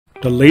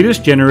The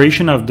latest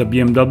generation of the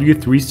BMW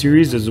 3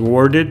 Series is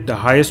awarded the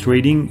highest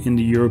rating in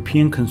the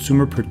European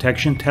consumer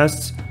protection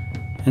tests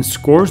and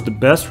scores the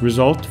best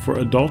result for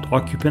adult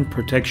occupant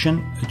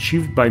protection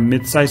achieved by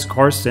mid-size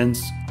cars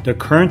since the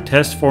current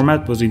test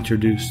format was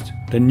introduced.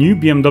 The new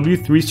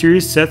BMW 3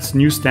 Series sets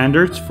new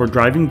standards for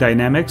driving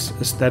dynamics,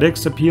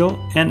 aesthetics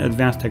appeal, and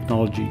advanced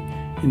technology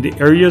in the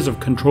areas of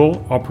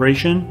control,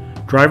 operation,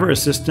 driver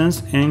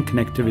assistance, and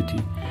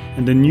connectivity.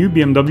 And the new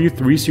BMW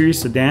 3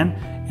 Series sedan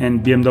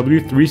and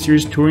BMW 3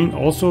 Series Touring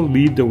also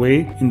lead the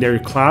way in their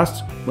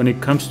class when it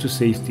comes to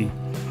safety.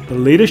 The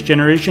latest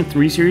generation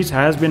 3 Series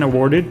has been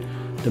awarded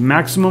the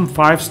maximum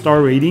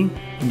 5-star rating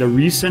in the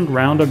recent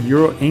round of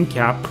Euro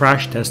NCAP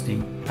crash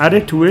testing,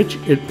 added to which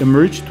it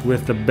emerged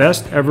with the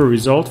best ever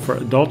result for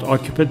adult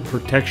occupant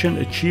protection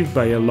achieved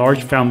by a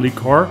large family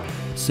car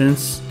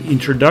since the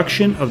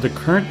introduction of the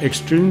current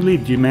extremely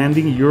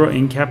demanding Euro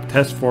NCAP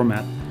test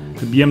format.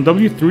 The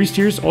BMW 3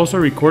 Series also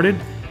recorded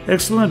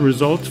excellent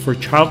results for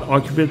child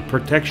occupant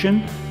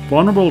protection,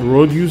 vulnerable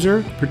road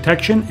user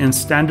protection, and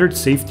standard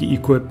safety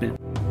equipment.